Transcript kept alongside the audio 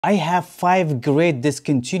I have 5 great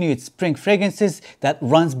discontinued spring fragrances that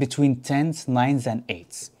runs between 10s, 9s and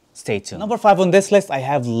 8s. Stay tuned. Number 5 on this list, I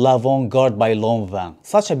have L'Avant-Garde by Lanvin.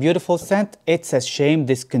 Such a beautiful scent. It's a shame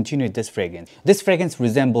discontinued this fragrance. This fragrance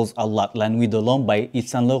resembles a lot La Nuit de l'Homme by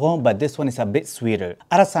Yves Saint Laurent, but this one is a bit sweeter.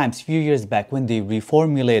 At a time, a few years back, when they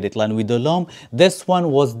reformulated La Nuit de l'Homme, this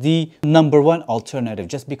one was the #1 alternative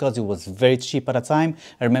just because it was very cheap at a time.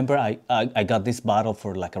 I remember I got this bottle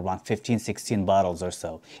for like around 15, 16 bottles or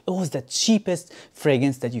so. It was the cheapest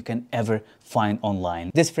fragrance that you can ever find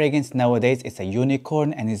online. This fragrance nowadays is a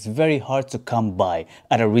unicorn and is very hard to come by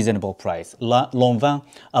at a reasonable price. Lanvin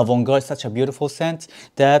Avant-Garde is such a beautiful scent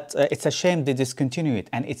that it's a shame they discontinue it,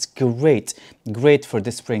 and it's great for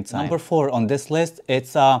the springtime. Number 4 on this list,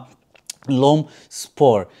 it's L'Homme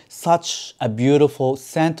Sport. Such a beautiful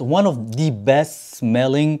scent, one of the best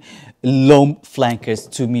smelling L'Homme flankers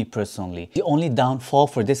to me personally. The only downfall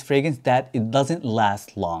for this fragrance that it doesn't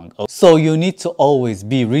last long, so you need to always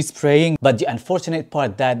be respraying. But the unfortunate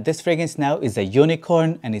part that this fragrance now is a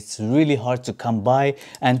unicorn and it's really hard to come by,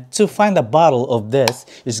 and to find a bottle of this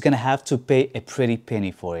you're just gonna have to pay a pretty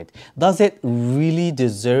penny for it. Does it really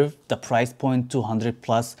deserve the price point,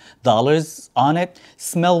 $200+ on it?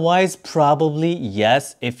 Smell wise, probably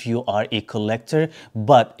yes if you are a collector,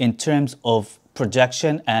 but in terms of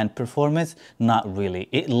projection and performance, not really.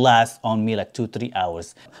 It lasts on me like 2-3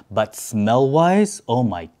 hours, but smell wise, oh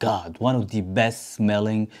my god, one of the best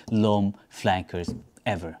smelling L'Homme flankers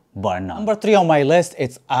ever, bar none. Number 3 on my list,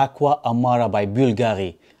 it's Aqua Amara by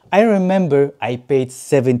Bulgari. I remember I paid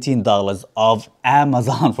 $17 of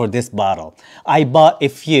Amazon for this bottle. I bought a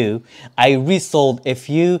few, I resold a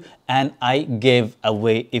few, and I gave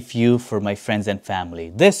away a few for my friends and family.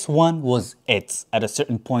 This one was it at a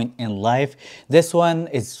certain point in life. This one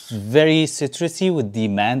is very citrusy with the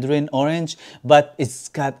mandarin orange, but it's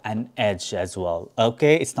got an edge as well.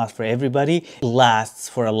 Okay, it's not for everybody. It lasts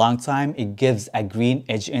for a long time. It gives a green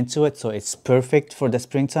edge into it, so it's perfect for the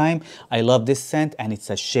springtime. I love this scent, and it's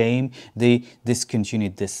a shame they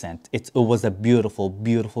discontinued this scent. It was a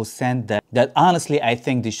beautiful scent that honestly I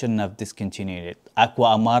think they shouldn't have discontinued it.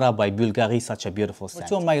 Aqua Amara by Bulgari, such a beautiful scent.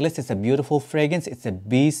 So on my list, it's a beautiful fragrance. It's a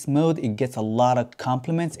beast mode. It gets a lot of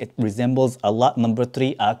compliments. It resembles a lot Number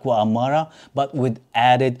 3 Aqua Amara, but with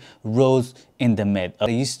added rose in the mid. I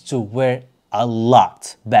used to wear a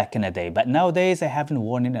lot back in the day, but nowadays I haven't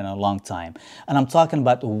worn it in a long time. And I'm talking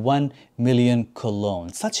about 1 million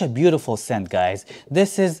cologne. Such a beautiful scent, guys.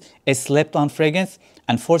 This is a slept-on fragrance.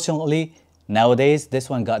 Unfortunately, nowadays this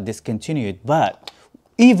one got discontinued, but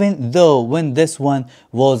even though when this one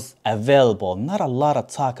was available, not a lot of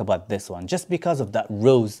talk about this one just because of that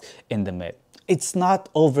rose in the mid. It's not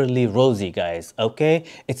overly rosy, guys, okay?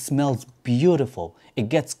 It smells beautiful. It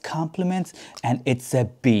gets compliments, and it's a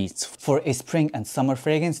beast. For a spring and summer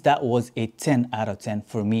fragrance, that was a 10 out of 10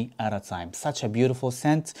 for me at a time. Such a beautiful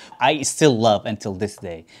scent. I still love until this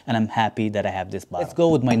day, and I'm happy that I have this bottle. Let's go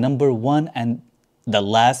with my number 1 and the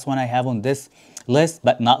last one I have on this list,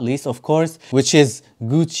 but not least, of course, which is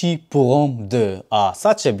Gucci Pour Homme 2.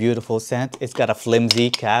 Such a beautiful scent. It's got a flimsy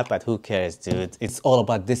cap, but who cares, dude? It's all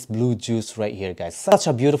about this blue juice right here, guys. Such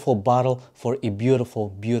a beautiful bottle for a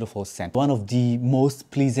beautiful scent. One of the most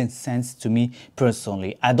pleasant scents to me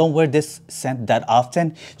personally. I don't wear this scent that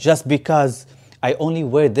often just because I only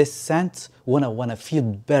wear this scent when I want to feel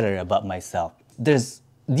better about myself. There's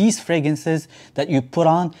these fragrances that you put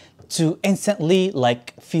on to instantly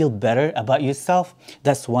like feel better about yourself.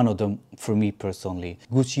 That's one of them for me personally.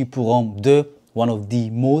 Gucci Pour Homme 2, one of the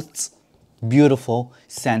most beautiful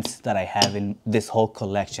scents that I have in this whole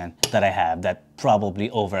collection that I have, that probably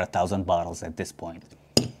over 1,000 bottles at this point.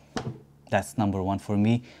 That's number 1 for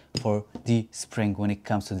me for the spring when it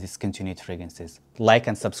comes to discontinued fragrances. Like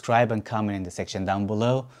and subscribe and comment in the section down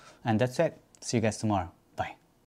below, and that's it. See you guys tomorrow.